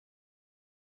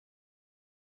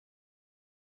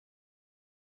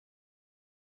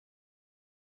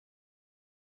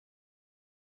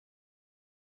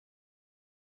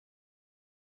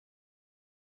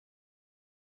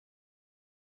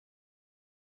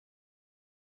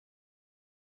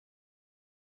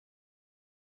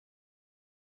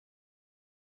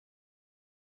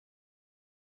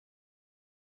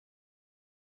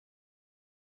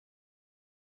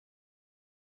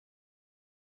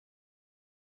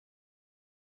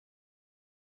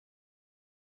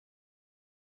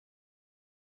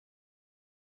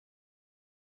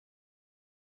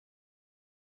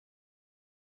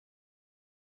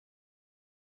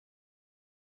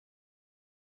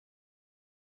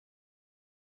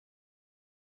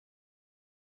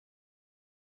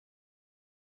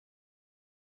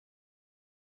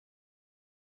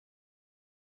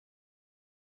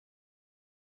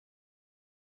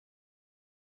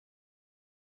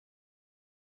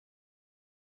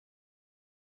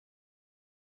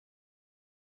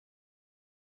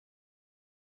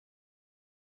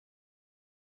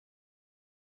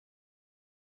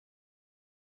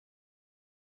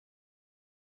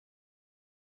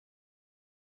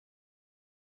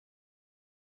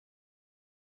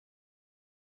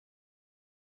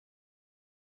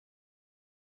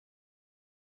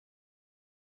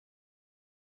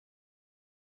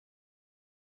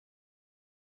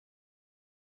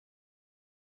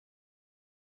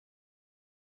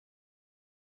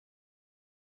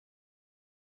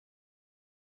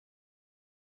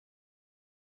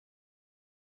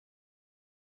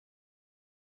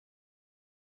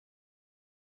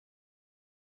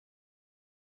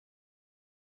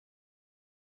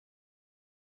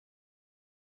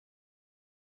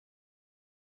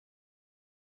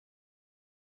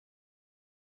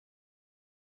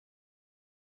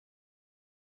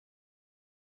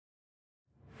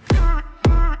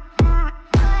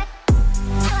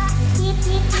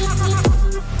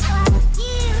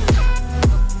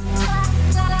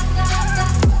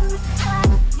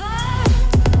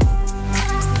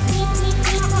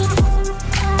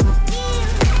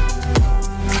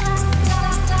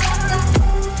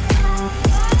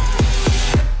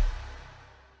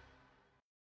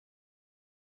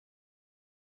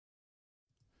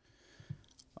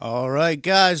All right,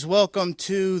 guys, welcome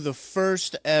to the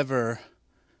first ever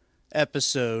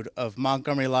episode of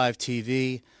Montgomery Live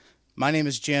TV. My name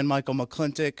is Jan Michael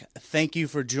McClintock. Thank you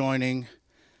for joining.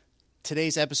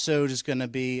 Today's episode is going to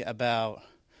be about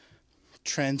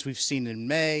trends we've seen in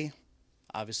May.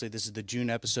 Obviously, this is the June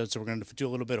episode, so we're going to do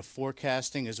a little bit of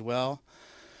forecasting as well.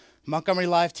 Montgomery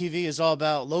Live TV is all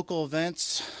about local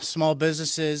events, small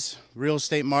businesses, real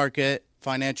estate market,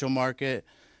 financial market,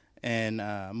 and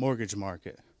mortgage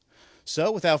market.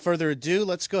 So without further ado,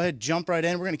 let's go ahead and jump right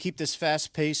in. We're going to keep this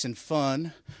fast-paced and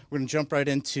fun. We're going to jump right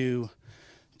into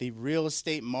the real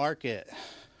estate market.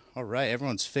 All right,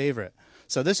 everyone's favorite.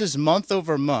 So this is month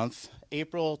over month,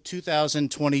 April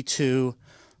 2022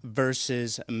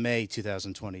 versus May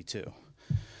 2022.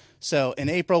 So in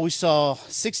April, we saw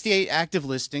 68 active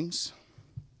listings,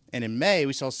 and in May,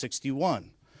 we saw 61,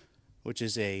 which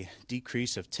is a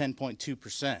decrease of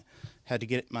 10.2%. Had to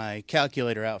get my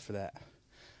calculator out for that.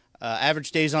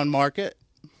 Average days on market,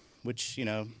 which,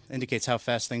 indicates how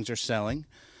fast things are selling.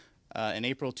 In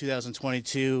April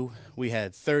 2022, we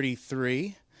had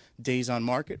 33 days on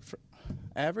market for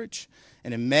average.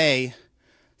 And in May,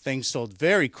 things sold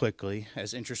very quickly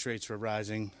as interest rates were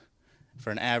rising for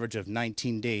an average of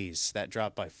 19 days. That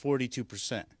dropped by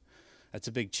 42%. That's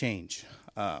a big change.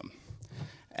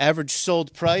 Average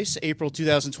sold price, April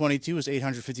 2022, was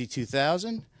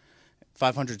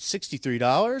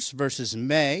 $852,563 versus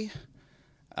May.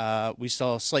 We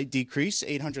saw a slight decrease,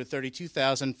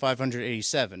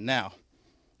 $832,587. Now,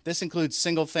 this includes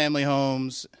single-family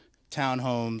homes,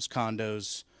 townhomes,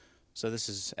 condos. So this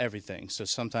is everything. So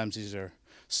sometimes these are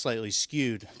slightly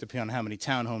skewed depending on how many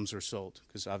townhomes were sold,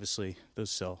 because obviously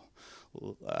those sell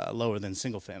lower than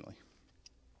single-family.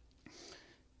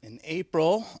 In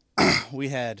April, we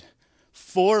had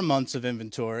 4 months of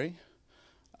inventory.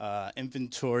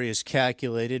 Inventory is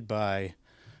calculated by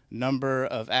number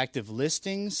of active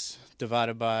listings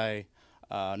divided by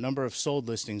number of sold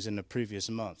listings in the previous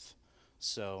month.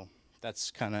 So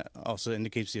that's kind of also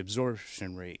indicates the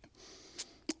absorption rate.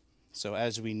 So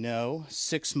as we know,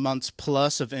 6 months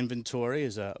plus of inventory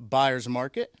is a buyer's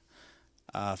market.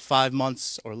 5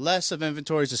 months or less of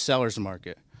inventory is a seller's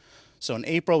market. So in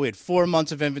April, we had 4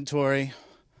 months of inventory.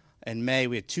 In May,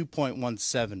 we had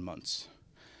 2.17 months.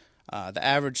 The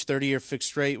average 30-year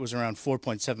fixed rate was around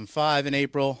 4.75 in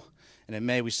April, and in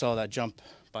May we saw that jump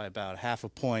by about half a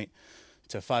point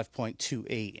to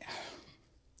 5.28.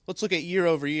 Let's look at year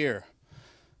over year.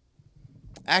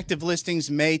 Active listings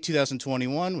May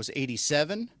 2021 was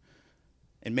 87.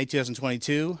 In May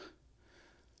 2022,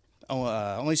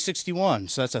 only 61.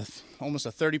 So that's almost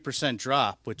a 30%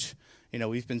 drop, which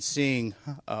we've been seeing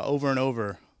over and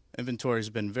over. Inventory has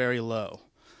been very low.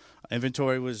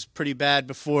 Inventory was pretty bad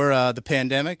before the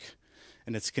pandemic,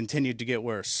 and it's continued to get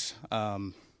worse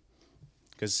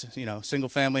because,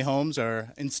 single-family homes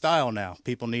are in style now.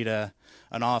 People need an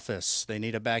office. They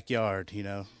need a backyard.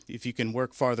 If you can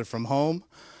work farther from home,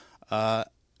 and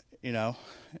you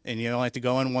only have to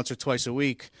go in once or twice a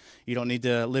week, you don't need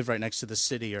to live right next to the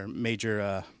city or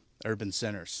major urban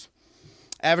centers.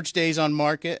 Average days on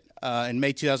market in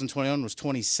May 2021 was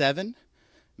 27.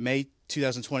 May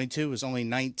 2022 was only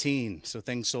 19, so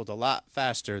things sold a lot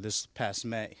faster this past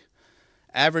May.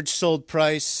 Average sold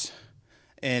price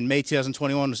in May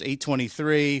 2021 was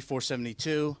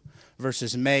 $823,472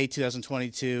 versus May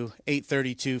 2022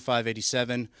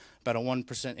 $832,587, about a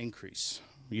 1% increase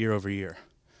year over year.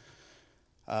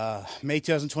 May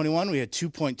 2021 we had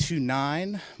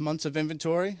 2.29 months of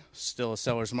inventory, still a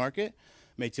seller's market.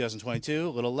 May 2022 a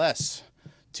little less,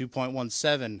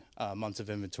 2.17 months of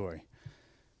inventory.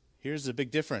 Here's the big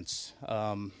difference,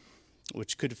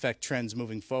 which could affect trends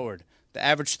moving forward. The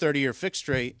average 30-year fixed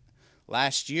rate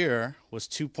last year was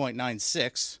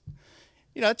 2.96.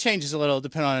 It changes a little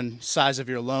depending on size of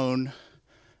your loan,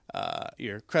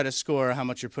 your credit score, how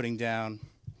much you're putting down.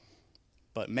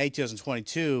 But May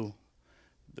 2022,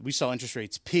 we saw interest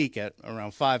rates peak at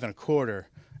around 5.25,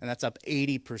 and that's up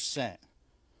 80%.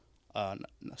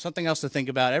 Something else to think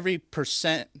about: every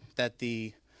percent that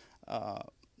the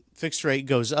fixed rate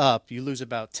goes up, you lose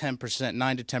about 10%,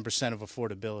 9 to 10% of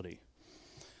affordability.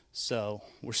 So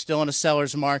we're still in a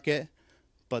seller's market,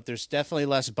 but there's definitely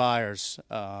less buyers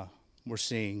we're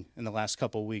seeing in the last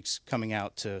couple of weeks coming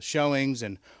out to showings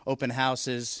and open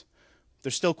houses.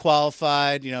 They're still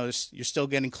qualified. You're still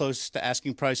getting close to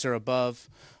asking price or above,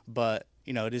 but,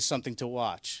 it is something to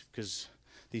watch because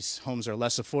these homes are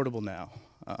less affordable now.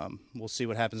 We'll see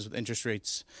what happens with interest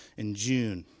rates in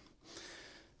June.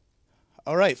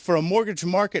 All right, for a mortgage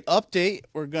market update,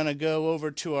 we're going to go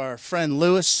over to our friend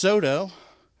Louis Soto.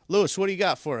 Louis, what do you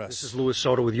got for us? This is Louis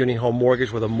Soto with Uni Home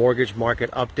Mortgage with a mortgage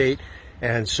market update.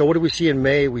 And so what did we see in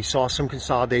May? We saw some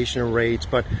consolidation in rates,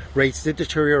 but rates did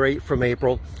deteriorate from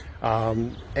April.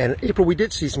 And April, we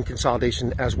did see some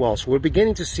consolidation as well. So we're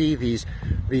beginning to see these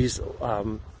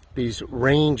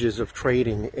ranges of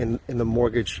trading in the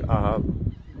mortgage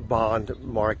bond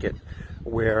market,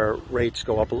 where rates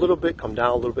go up a little bit, come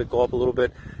down a little bit, go up a little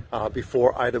bit,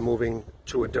 before either moving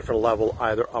to a different level,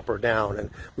 either up or down. And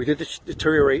we did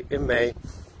deteriorate in May,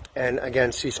 and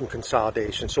again see some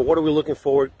consolidation. So what are we looking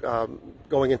forward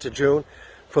going into June?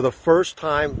 For the first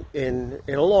time in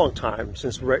a long time,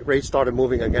 since rates started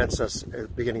moving against us at the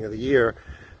beginning of the year,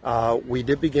 we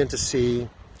did begin to see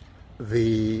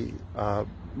the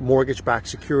mortgage-backed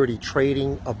security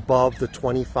trading above the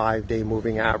 25-day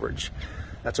moving average.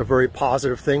 That's a very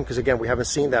positive thing, because again, we haven't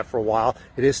seen that for a while.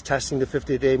 It is testing the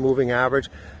 50-day moving average.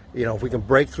 You know, if we can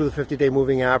break through the 50-day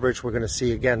moving average, we're going to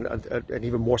see again an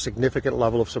even more significant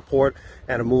level of support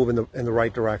and a move in the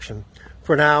right direction.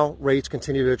 For now, rates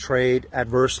continue to trade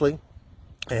adversely,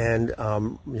 and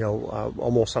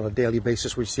almost on a daily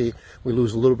basis we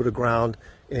lose a little bit of ground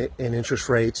in interest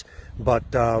rates, but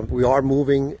we are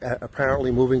apparently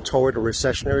moving toward a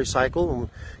recessionary cycle. And,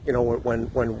 you know,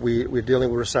 when we're dealing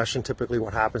with recession, typically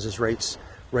what happens is rates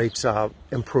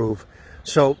improve.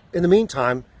 So in the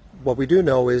meantime, what we do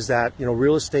know is that, you know,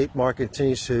 real estate market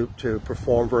continues to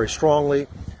perform very strongly.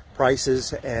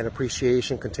 Prices and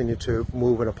appreciation continue to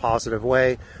move in a positive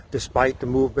way, despite the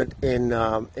movement in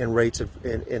rates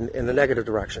in the negative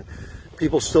direction.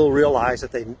 People still realize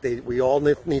that we all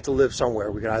need to live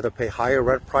somewhere. We can either pay higher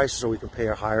rent prices, or we can pay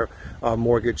a higher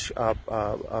mortgage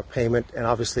payment, and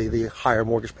obviously the higher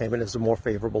mortgage payment is the more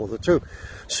favorable of the two.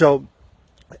 So,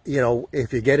 you know,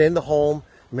 if you get in the home,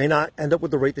 may not end up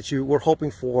with the rate that you were hoping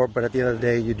for, but at the end of the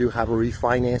day, you do have a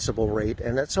refinanceable rate,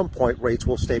 and at some point, rates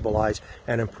will stabilize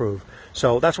and improve.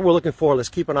 So that's what we're looking for. Let's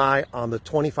keep an eye on the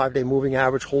 25-day moving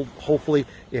average. Hopefully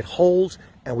it holds,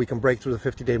 and we can break through the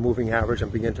 50-day moving average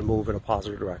and begin to move in a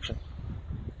positive direction.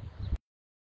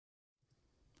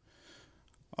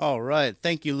 All right.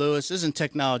 Thank you, Lewis. Isn't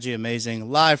technology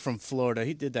amazing? Live from Florida.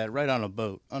 He did that right on a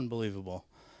boat. Unbelievable.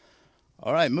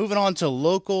 All right, moving on to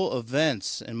local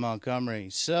events in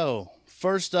Montgomery. So,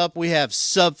 first up, we have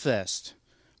Subfest.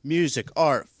 Music,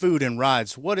 art, food, and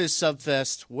rides. What is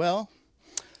Subfest? Well,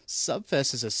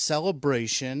 Subfest is a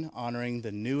celebration honoring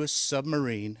the newest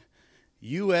submarine,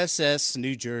 USS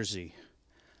New Jersey.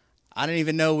 I didn't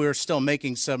even know we were still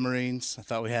making submarines. I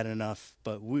thought we had enough,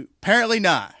 but apparently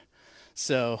not.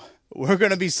 So, we're going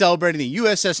to be celebrating the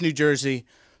USS New Jersey.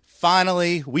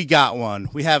 Finally, we got one.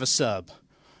 We have a sub.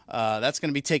 That's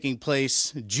going to be taking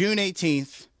place June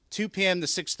 18th, 2 p.m. to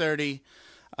 6:30.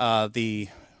 The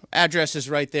address is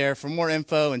right there. For more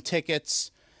info and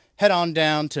tickets, head on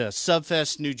down to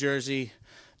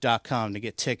subfestnewjersey.com to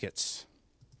get tickets.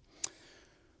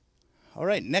 All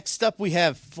right, next up we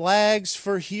have Flags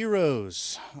for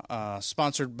Heroes,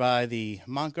 sponsored by the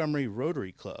Montgomery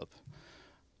Rotary Club.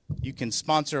 You can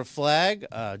sponsor a flag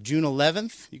June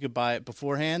 11th. You could buy it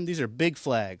beforehand. These are big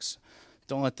flags.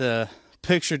 Don't let the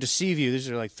picture deceive you.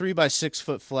 These are like 3 by 6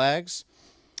 foot flags.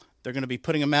 They're going to be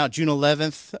putting them out June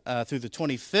 11th through the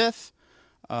 25th.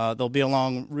 They'll be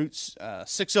along Route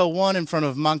 601 in front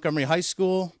of Montgomery High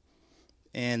School.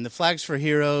 And the Flags for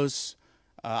Heroes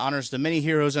honors the many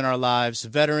heroes in our lives: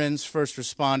 veterans, first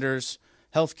responders,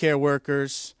 healthcare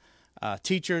workers,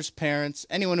 teachers, parents,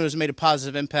 anyone who has made a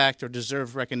positive impact or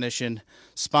deserved recognition.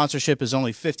 Sponsorship is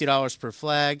only $50 per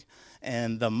flag,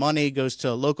 and the money goes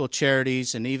to local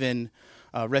charities and even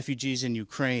refugees in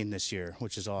Ukraine this year,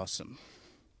 which is awesome.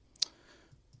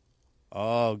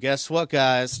 Oh, guess what,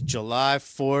 guys? July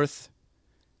 4th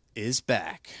is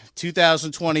back.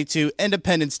 2022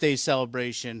 Independence Day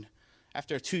celebration.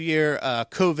 After a 2-year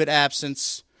COVID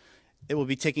absence, it will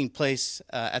be taking place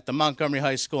at the Montgomery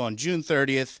High School on June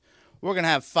 30th. We're going to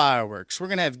have fireworks. We're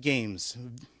going to have games,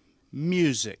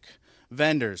 music,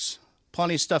 vendors,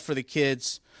 plenty of stuff for the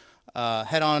kids.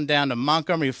 Head on down to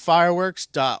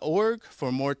montgomeryfireworks.org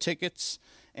for more tickets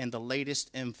and the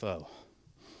latest info.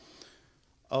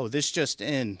 Oh, this just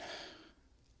in.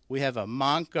 We have a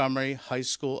Montgomery High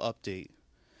School update.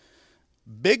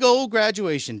 Big old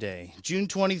graduation day, June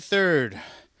 23rd.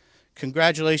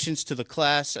 Congratulations to the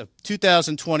class of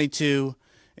 2022.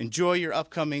 Enjoy your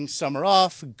upcoming summer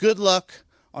off. Good luck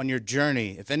on your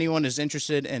journey. If anyone is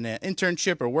interested in an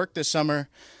internship or work this summer,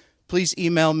 please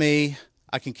email me.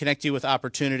 I can connect you with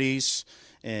opportunities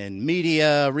in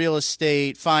media, real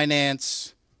estate,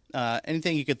 finance,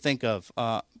 anything you could think of.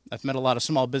 I've met a lot of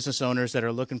small business owners that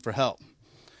are looking for help.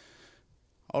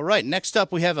 All right, next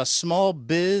up we have a small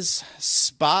biz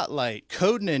spotlight,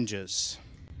 Code Ninjas.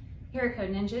 Here at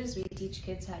Code Ninjas, we teach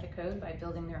kids how to code by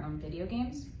building their own video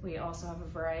games. We also have a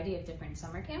variety of different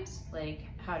summer camps, like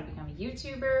how to become a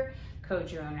YouTuber,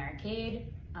 code your own arcade,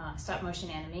 stop motion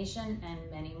animation, and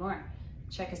many more.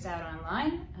 Check us out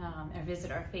online and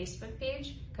visit our Facebook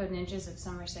page, Code Ninjas of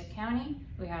Somerset County.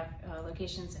 We have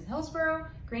locations in Hillsborough,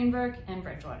 Greenbrook, and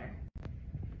Bridgewater.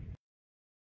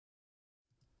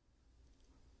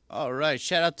 All right,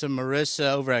 shout out to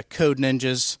Marissa over at Code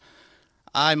Ninjas.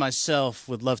 I myself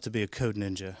would love to be a Code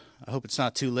Ninja. I hope it's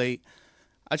not too late.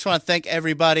 I just want to thank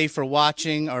everybody for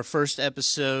watching our first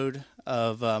episode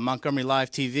of Montgomery Live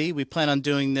TV. We plan on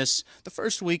doing this the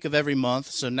first week of every month,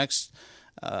 so next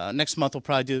month will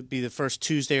probably be the first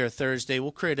Tuesday or Thursday.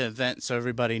 We'll create an event so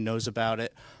everybody knows about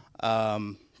it.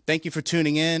 Thank you for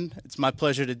tuning in. It's my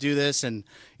pleasure to do this and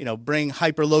bring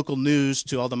hyper-local news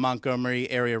to all the Montgomery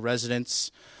area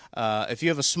residents. If you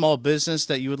have a small business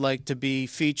that you would like to be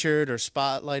featured or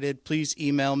spotlighted, please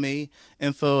email me,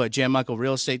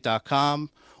 info@janmichaelrealestate.com.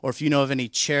 Or if you know of any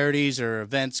charities or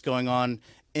events going on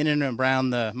in and around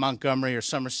the Montgomery or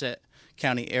Somerset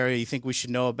County area you think we should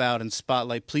know about and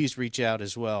spotlight, please reach out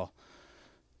as well.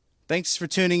 Thanks for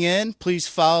tuning in. Please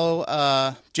follow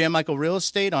Jan Michael Real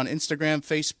Estate on Instagram,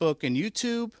 Facebook, and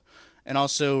YouTube, and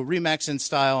also Remax in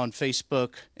Style on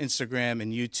Facebook, Instagram,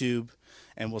 and YouTube.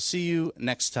 And we'll see you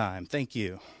next time. Thank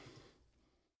you.